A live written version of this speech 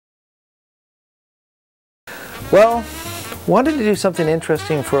Well, wanted to do something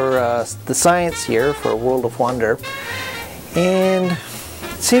interesting for the science year for World of Wonder, and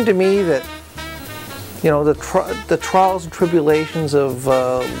it seemed to me that, you know, the trials and tribulations of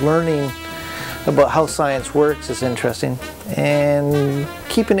learning about how science works is interesting, and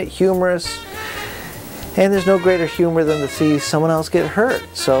keeping it humorous. And there's no greater humor than to see someone else get hurt.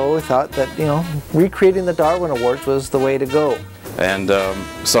 So I thought that, you know, recreating the Darwin Awards was the way to go. And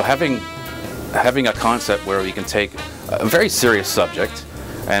so having a concept where we can take a very serious subject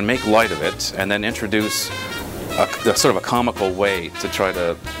and make light of it, and then introduce a sort of a comical way to try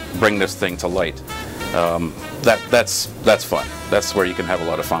to bring this thing to light. That's fun. That's where you can have a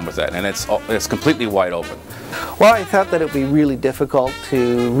lot of fun with that, and it's completely wide open. Well, I thought that it would be really difficult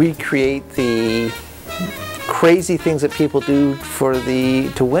to recreate the crazy things that people do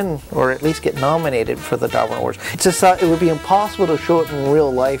to win or at least get nominated for the Darwin Awards. Just thought it would be impossible to show it in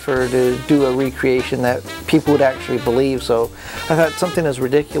real life or to do a recreation that people would actually believe. So I thought something as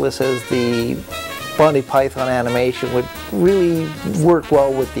ridiculous as the Monty Python animation would really work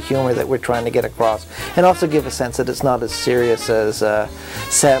well with the humor that we're trying to get across, and also give a sense that it's not as serious as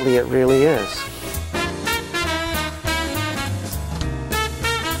sadly it really is.